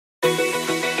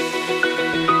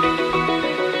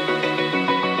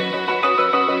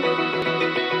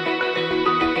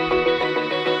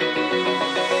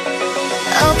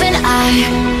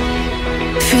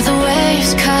high. Feel the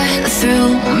waves cut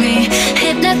through me,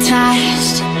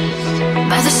 hypnotized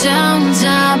by the sounds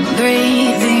I'm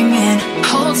breathing in.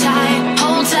 Hold tight,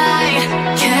 hold tight.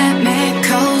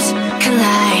 Chemicals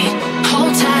collide.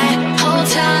 Hold tight, hold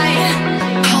tight,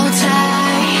 hold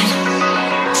tight.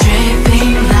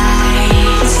 Dripping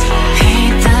lights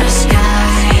paint the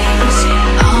skies,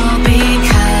 all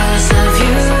because of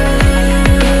you.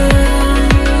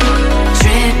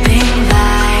 Dripping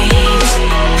lights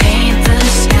paint the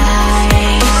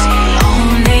skies,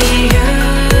 only you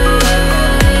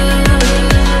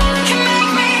can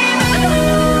make me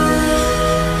move.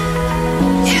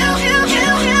 You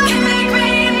can make me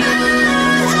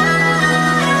move.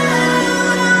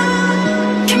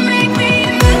 Can make me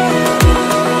move.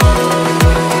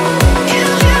 You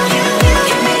can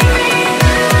make me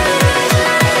move.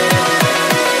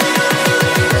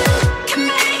 Can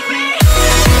make me.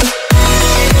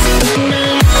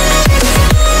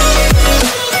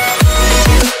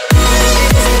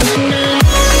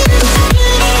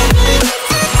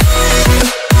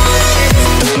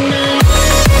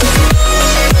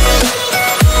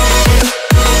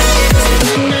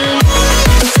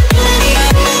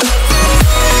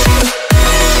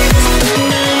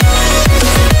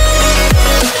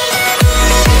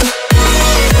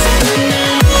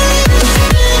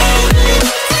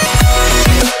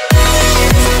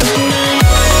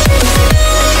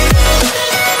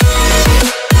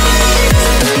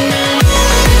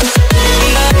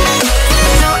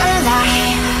 Feel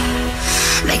alive,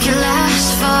 make it last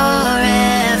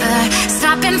forever.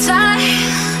 Stop in time,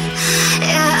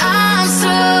 yeah, I'm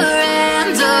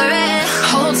surrendering.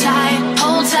 Hold tight,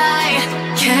 hold tight.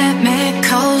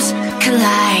 Chemicals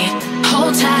collide.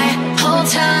 Hold tight, hold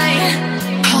tight,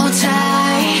 hold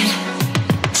tight.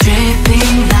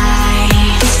 Dripping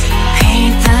lights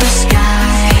paint the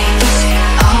skies,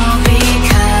 all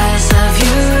because of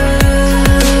you.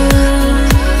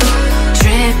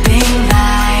 Dripping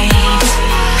lights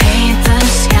paint the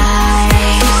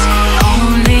skies,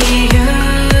 only you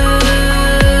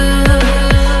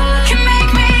can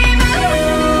make me move.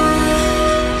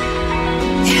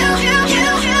 You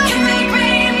can make me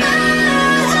move.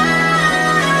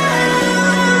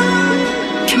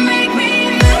 Can make me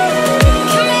move.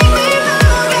 Can make me move.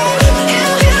 You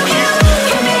can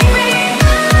make me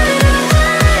move.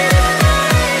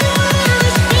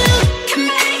 Can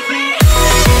make me.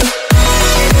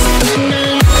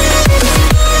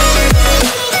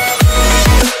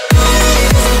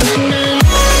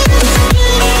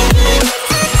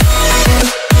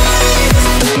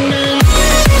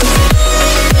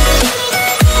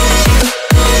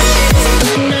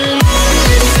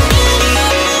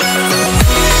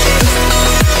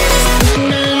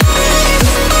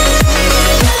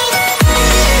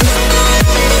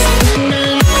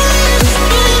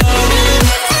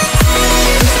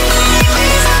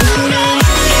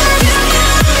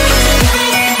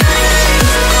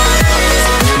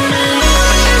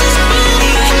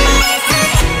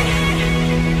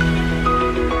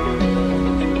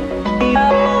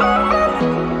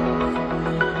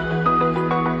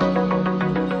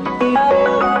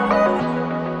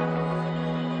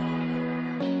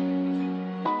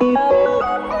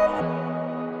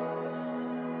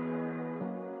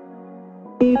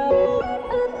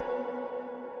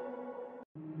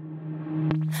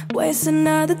 Waste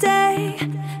another day,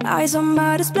 eyes on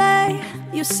my display.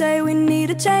 You say we need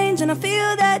a change, and I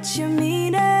feel that you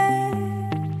mean it.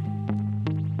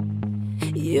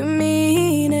 You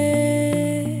mean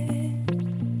it.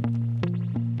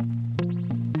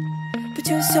 But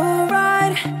you're so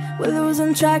right, we're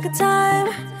losing track of time,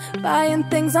 buying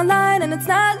things online, and it's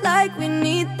not like we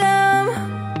need them.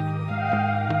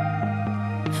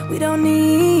 We don't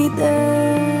need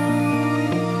them.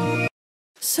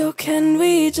 So can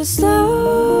we just slow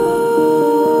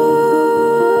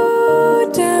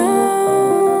down?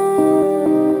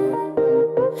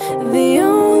 The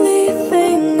only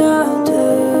thing I'll do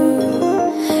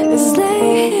is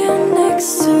lay here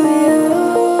next to you.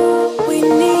 We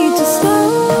need to slow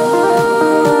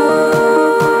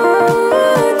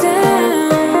down.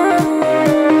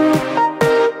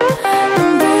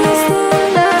 Embrace the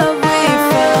love we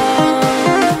found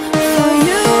for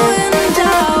you and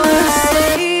our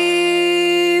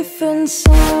safe and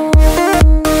sound.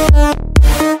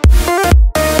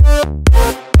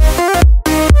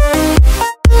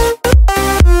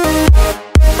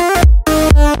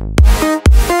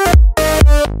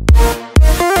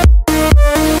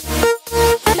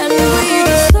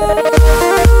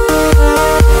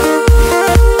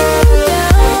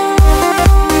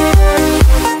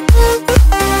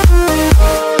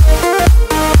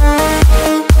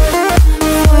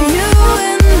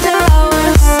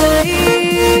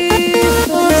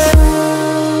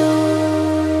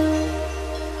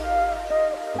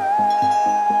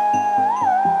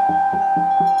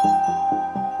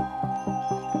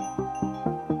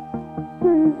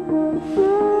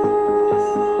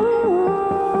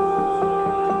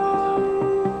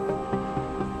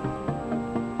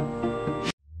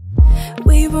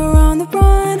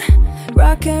 been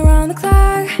rocking around the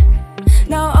clock.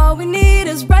 Now all we need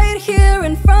is right here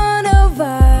in front of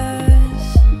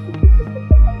us.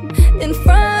 In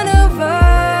front of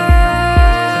us.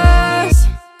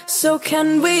 So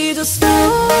can we just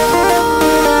slow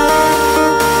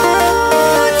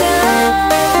down?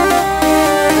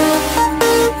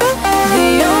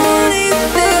 The only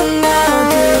thing I'll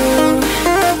do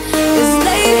is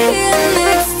lay here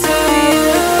next to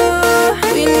you.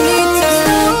 We need to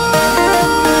slow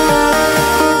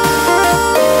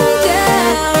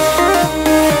down.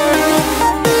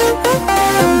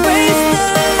 Embrace the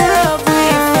love we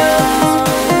found.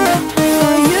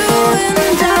 For you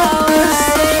and I are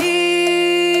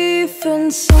safe and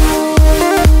sound.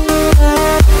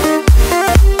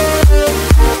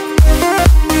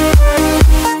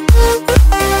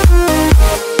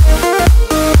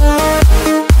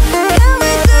 Can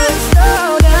we just slow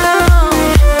down?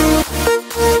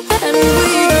 And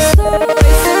we just slow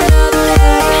waste another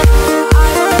day. I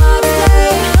will not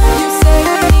stay. You say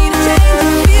we need a change.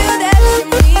 I feel that you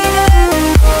need it.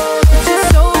 It's just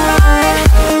so right.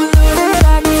 We're losing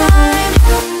track of time.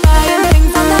 Buying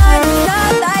things online. It's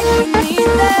not like we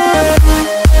need them.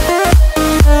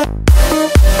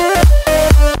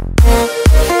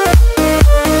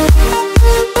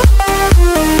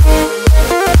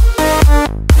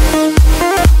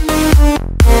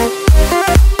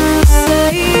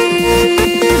 Safe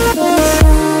and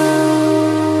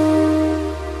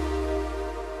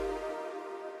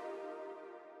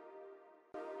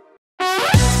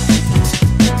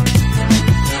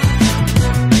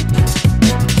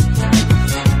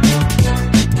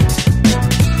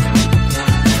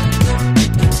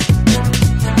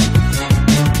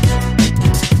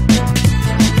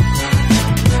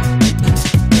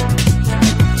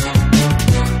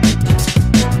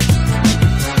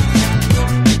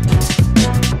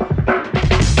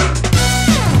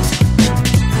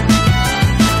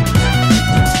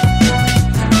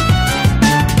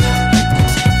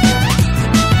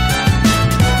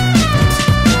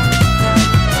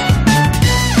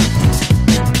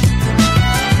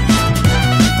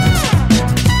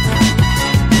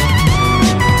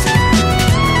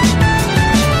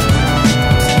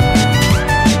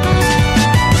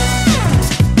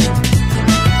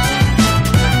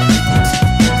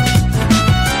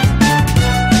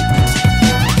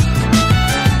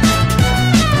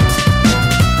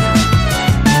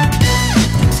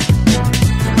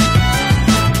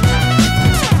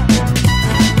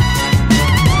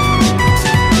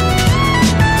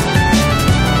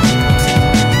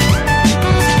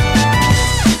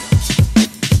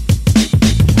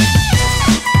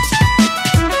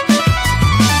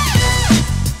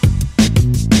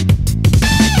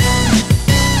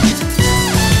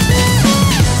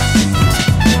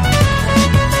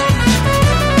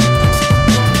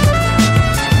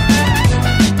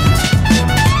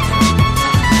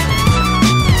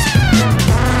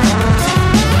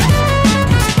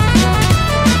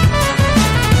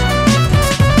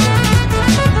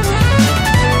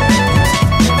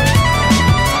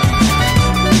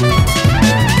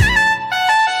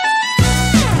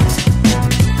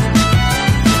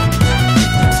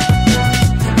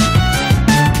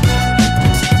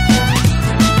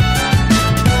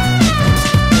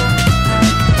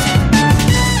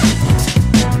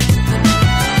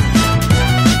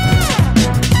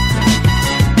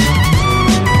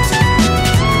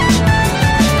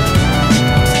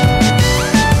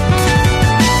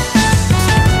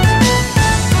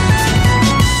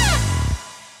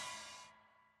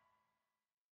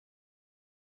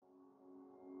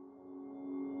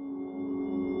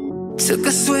Took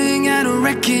a swing at a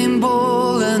wrecking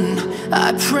ball and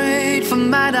I prayed for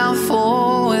my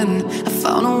downfall, and I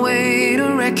found a way to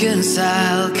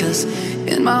reconcile, 'cause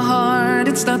in my heart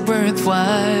it's not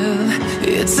worthwhile.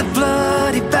 It's a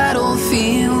bloody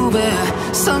battlefield where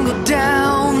some go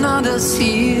down, others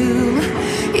heal.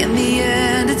 In the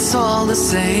end it's all the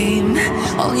same.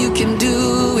 All you can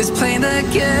do is play the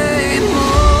game.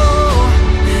 Oh,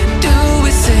 do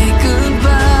we say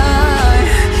goodbye?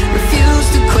 Refuse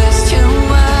to question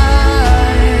why.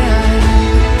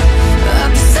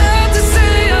 I'm sad to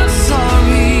say I'm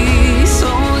sorry,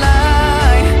 so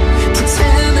lie.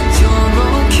 Pretend that you're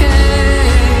okay.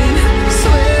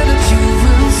 Swear that you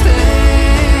will stay.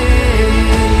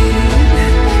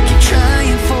 Keep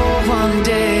trying for one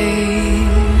day.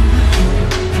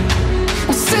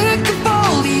 I'm sick of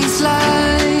all these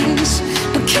lies.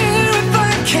 Don't care if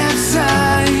I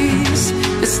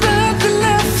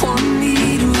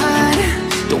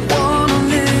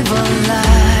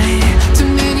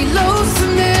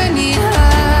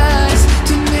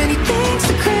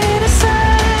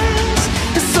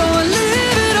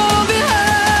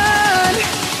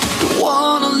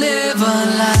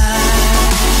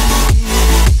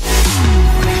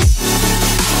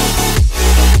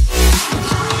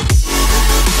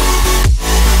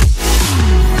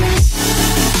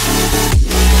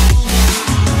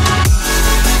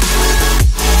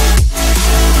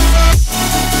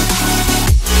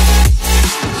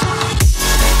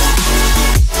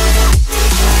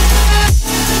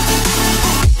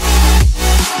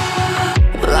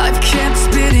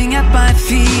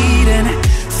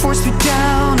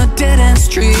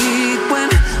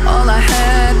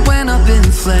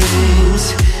flames,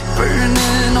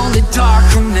 burning only dark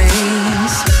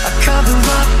remains. I cover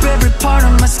up every part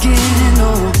of my skin,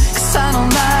 oh, 'cause I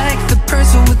don't like the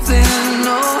person within,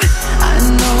 oh. I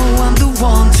know I'm the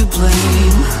one to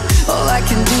blame. All I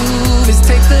can do is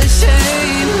take the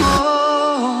shame,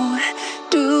 oh.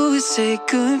 Do we say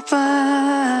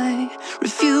goodbye?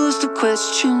 Refuse to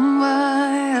question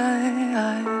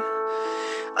why.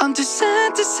 I'm too sad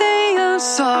to say I'm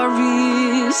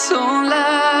sorry, so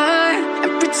lie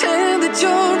and pretend that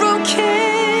you're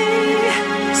okay.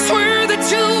 Swear that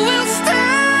you will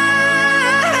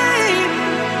stay.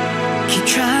 Keep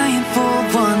trying for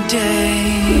one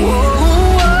day.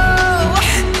 Whoa,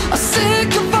 I'm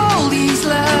sick of all these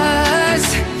lies.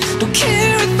 Don't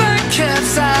care if I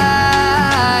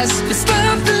capsize. There's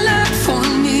nothing left for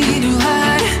me to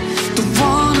hide. Don't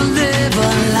wanna live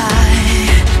a lie.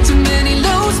 Too many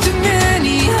lows, too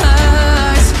many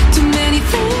highs, too many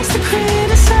things to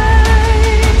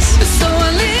criticize. So I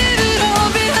leave it all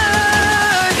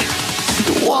behind.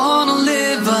 Don't wanna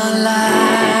live a lie.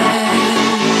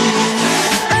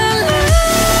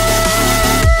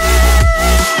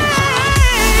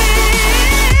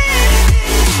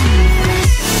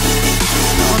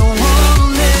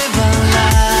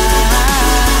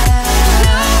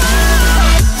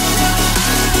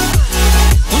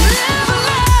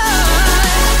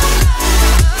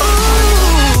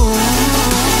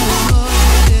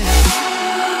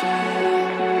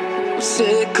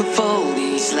 Sick of all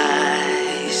these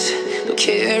lies. Don't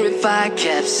care if I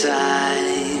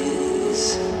capsize.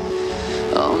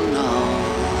 Oh no.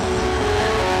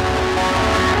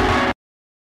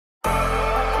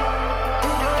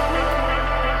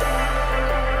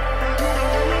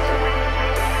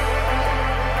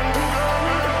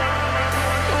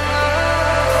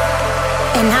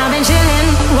 And I've been chillin',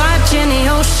 watching the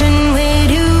ocean with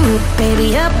you. Baby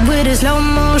up with a slow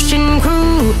motion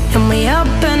crew. And we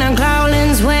up in our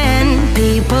growlings when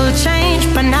people change,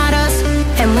 but not us.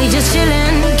 And we just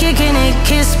chillin', kicking it,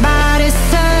 kissed by the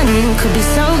sun. Could be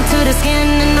soaked to the skin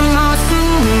in the mall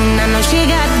soon. I know she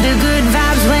got the good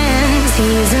vibes when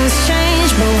seasons change,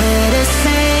 but we're the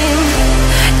same.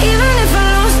 Even if I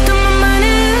lost all my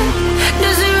money,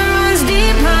 the zero runs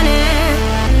deep, honey.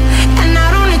 And I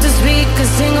don't need to speak a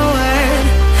single word,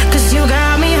 'cause you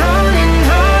got me holding,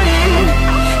 holding.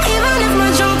 Even if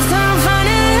my jokes aren't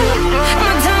funny,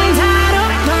 my tongue tied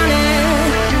up on it.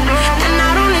 And I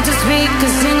don't need to speak a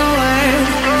single word,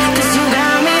 'cause you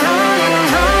got me holding,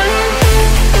 holding.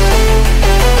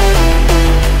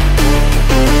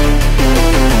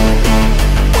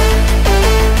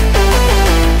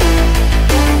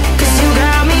 'Cause you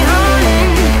got me holding.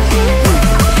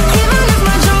 Even if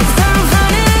my jokes aren't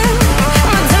funny,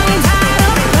 my tongue tied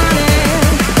up on it.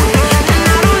 And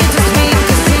I don't need to speak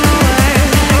a single word,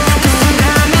 'cause you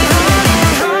got me holding,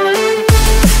 holding. 'Cause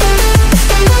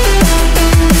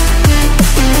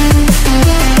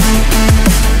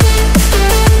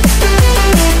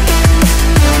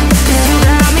you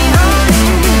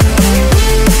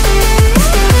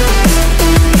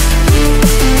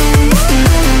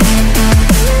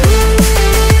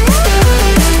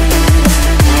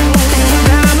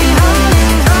got me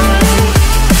holding, holding.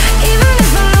 Even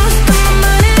if I lost all my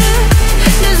money,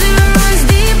 the zero runs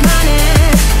deep, honey.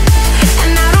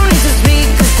 And I don't need to speak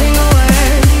a single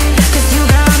word, 'cause you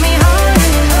got me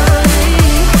holding, holding.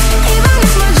 Even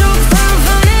if my jokes aren't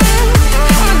funny,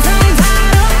 my tongue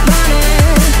tied up on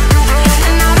it.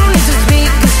 And I don't need to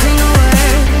speak a single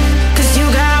word, 'cause you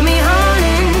got me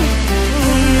holding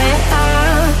me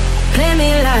up. Play me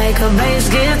like a bass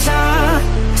guitar,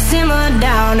 simmer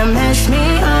down and mash me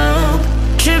up.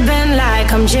 Tripping like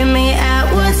I'm Jimmy at